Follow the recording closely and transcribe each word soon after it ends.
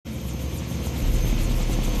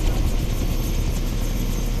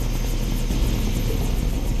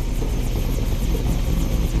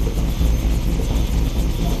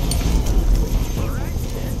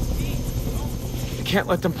can't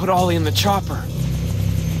let them put Ollie in the chopper.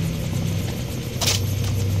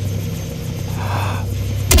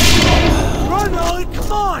 Run, Ollie,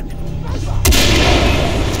 come on!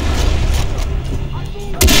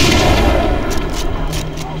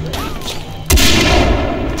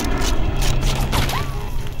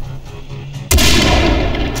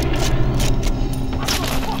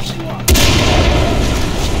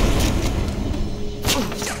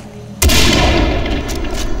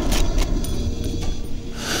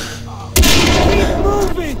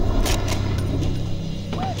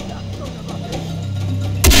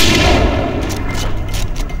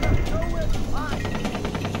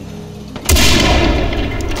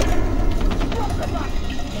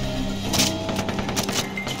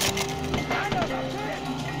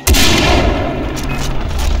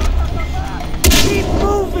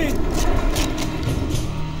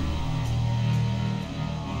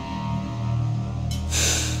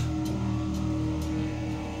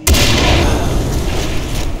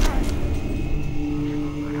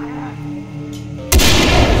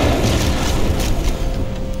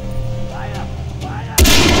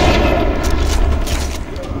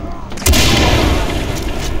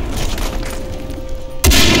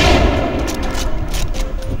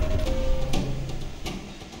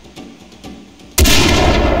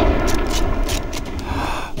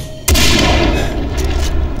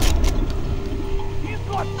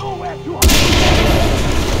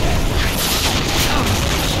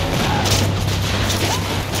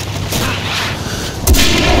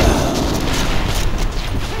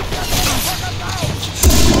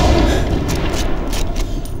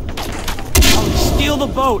 The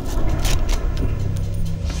boat!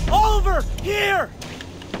 Oliver! Here!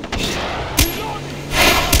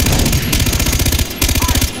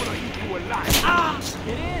 Ah!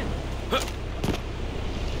 Get in!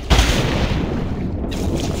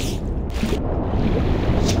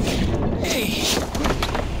 Hey!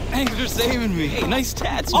 Thanks for saving me. Hey, nice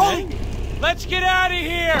tats, Ollie! man. Let's get out of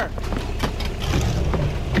here!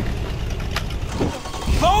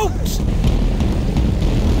 Boat!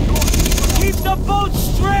 Keep the boat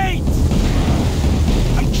straight!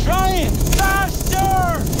 I'm trying!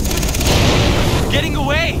 Faster! We're getting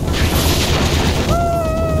away!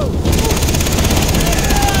 Woo!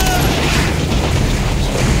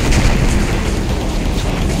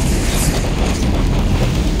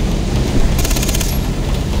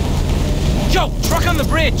 Joe, truck on the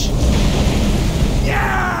bridge!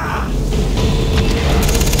 Yeah!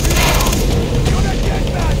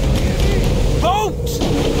 Boat!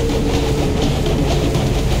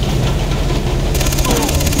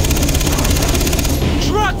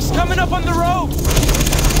 Trucks coming up on the road!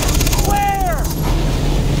 Where?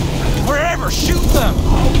 Wherever, shoot them!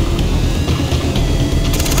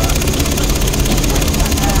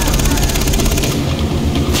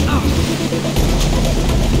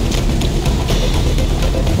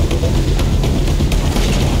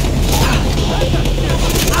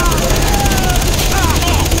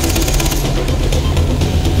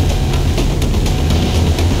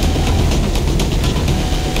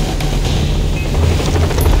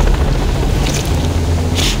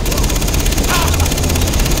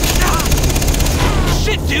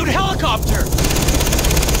 Dude, helicopter! A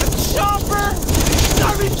chopper?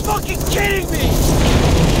 Are you fucking kidding me?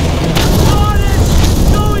 On it!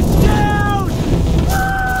 Going down!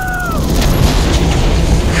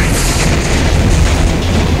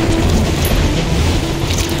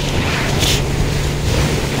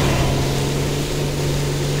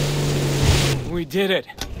 Woo! We did it.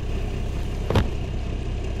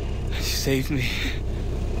 You saved me.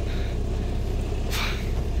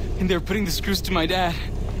 And they were putting the screws to my dad.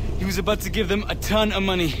 He was about to give them a ton of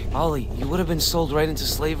money. Ollie, you would have been sold right into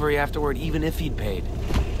slavery afterward, even if he'd paid.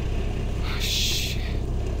 Oh, shit.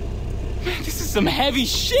 Man, this is some heavy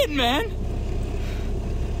shit, man!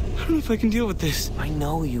 I don't know if I can deal with this. I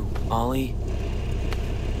know you, Ollie.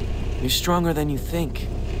 You're stronger than you think.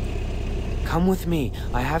 Come with me.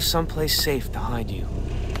 I have someplace safe to hide you.